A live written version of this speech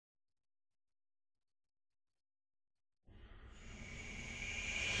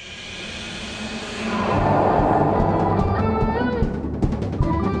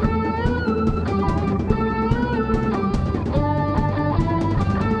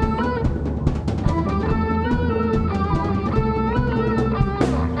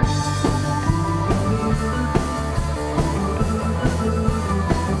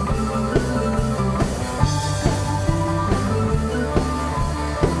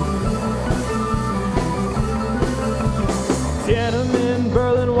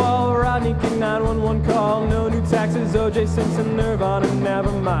O.J. Simpson, Nirvana,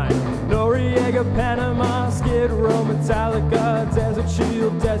 Nevermind. Noriega, Panama, Skid Row, Metallica, Desert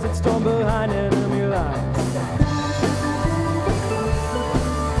Shield, Desert Storm behind enemy lines.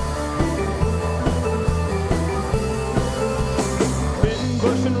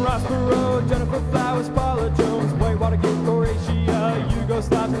 Bush and Ross Perot, Jenifer Flowers, Paula Jones, WhiteWatergate, Croatia,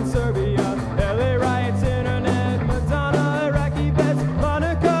 Yugoslavs and Serbia, LA riots, internet, Madonna, Iraqie vets,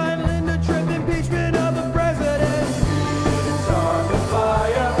 Monica and Linda, Tripp, impeachment of the president. It's on the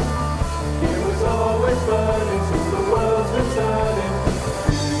fire, it was always burning since the world's been turning.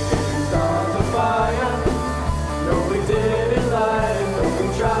 It's on the fire, no we didn't light it, no we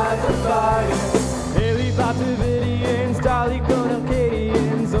tried to fight it. Haley, Batavidians, Dolly, Conan,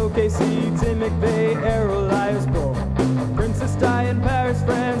 OKC, Tim McVeigh, Errol Beutell. Princess Di in Paris,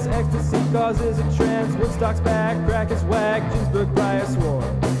 France, ecstasy causes a trance. Woodstock's back, crack is whack, Ginsburg bias war.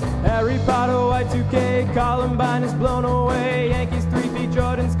 Harry Potter, Y2K, Columbine is blown away. Yankees 3 feet,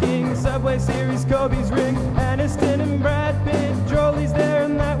 Jordan's king. Subway Series, Kobe's ring. Aniston and Brad Pitt, Jolie's there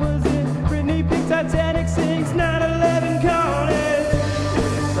and that was it. Britney Pink, Titanic sinks, 9/11 counted.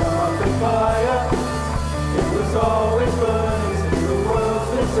 It's on the fire, it was always burning.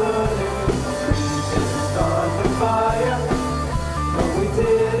 It's on the fire, but we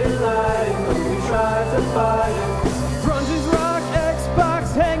didn't light it, but we tried to fight it. Grunge is rock, Xbox,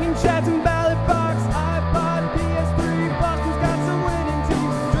 hanging chats and ballot box, iPod, PS3, Boston's got some winning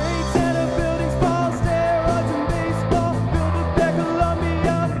teams. Dre Tanner, buildings fall, steroids and baseball, build a deck,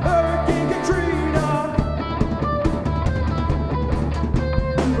 Columbia, Hurricane Katrina.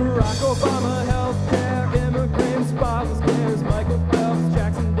 Barack Obama, healthcare, immigrants, spotless cares, Michael Phelps,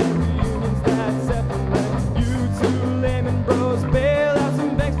 Jackson, reunions, that Zeppelin, U2, Lehman Bros, bailouts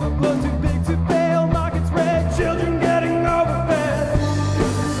and banks for close, too big to fail, markets red, children getting overfed.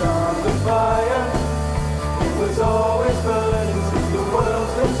 It's on the fire, it was always burning since the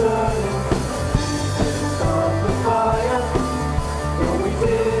world's been turning. It's on the fire, but we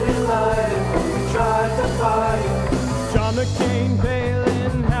didn't light it, but we tried to fight it. John McCain,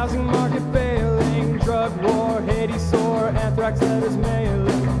 Palin, housing market failing, drug war, Haiti sore, anthrax letters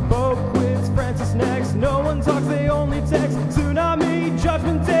mailing, Pope quits, Francis next, no one talks, they only text, tsunami,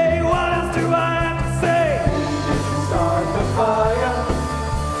 judgment day, what else do I have to say? Start the fire,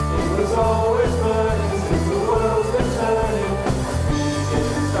 it was always burning since the world's been turning.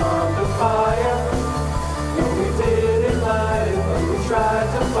 Start the fire, no we didn't light it, but we tried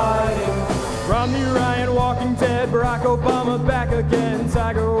to fight it. Rodney, Ryan, Walking Dead, Barack Obama back again,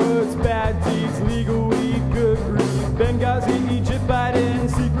 Tiger Woods, bad deeds, legal weed, good greed, Benghazi, Egypt, Biden,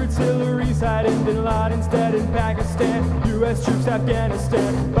 secrets, Hillary's hiding, Bin Laden's dead in Pakistan, U.S. troops,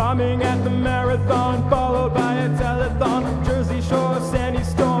 Afghanistan, bombing at the marathon, followed by a telethon, Jersey Shore, sandy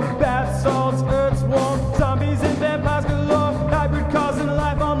storm, bath salts, Earth's warm, zombies and vampires galore, hybrid cars and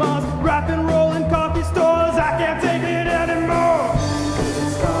life on Mars, rock and roll in coffee stores, I can't take it anymore.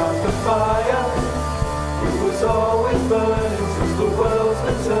 Start the fire.